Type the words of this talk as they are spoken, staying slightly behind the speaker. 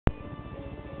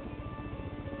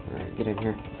Get in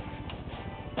here.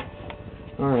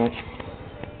 Alright.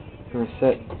 We're going to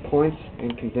set points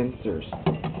and condensers.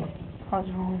 I was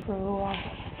wrong for a little while.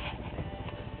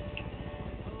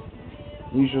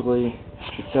 Usually,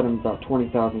 you set them about 20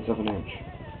 thousandths of an inch.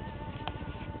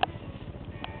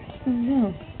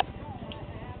 No.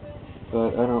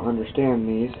 But I don't understand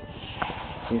these.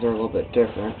 These are a little bit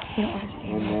different. You don't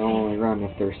understand. And they only run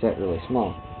if they're set really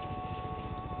small.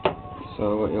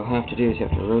 So what you'll have to do is you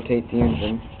have to rotate the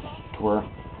engine to where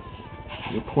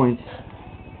your points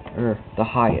are the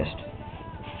highest.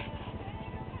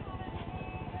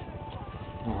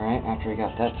 Alright, after we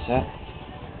got that set.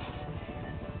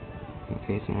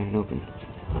 Okay, it's not even open.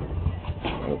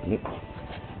 Open it.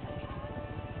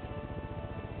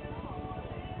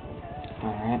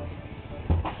 Alright.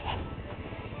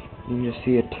 You can just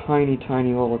see a tiny, tiny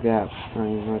little gap. I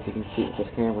don't even know if you can see it with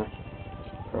this camera.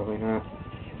 Probably not.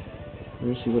 Let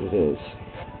me see what it is.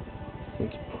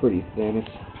 It's pretty thin. It's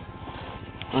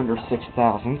under 6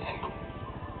 thousandths.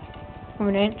 Of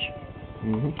an inch?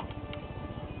 Mm-hmm.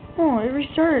 Oh, it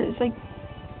restarted. It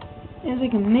was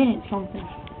like a minute something.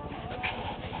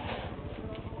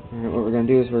 Alright, what we're going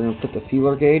to do is we're going to put the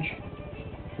feeler gauge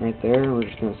right there. We're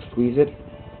just going to squeeze it.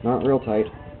 Not real tight.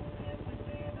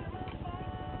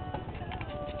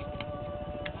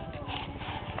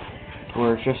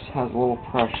 Where it just has a little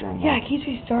pressure in there. Yeah, it keeps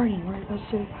restarting where it goes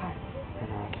so high. I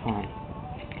know, it's fine.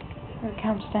 Where it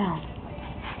counts down.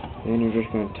 Then you're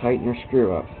just going to tighten your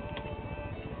screw up.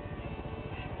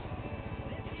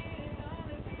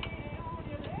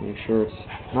 Make sure it's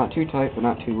not too tight, but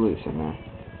not too loose in there.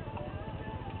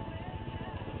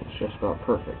 It's just about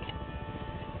perfect.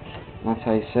 That's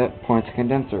how you set points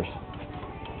condensers.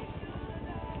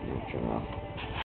 Shut it off.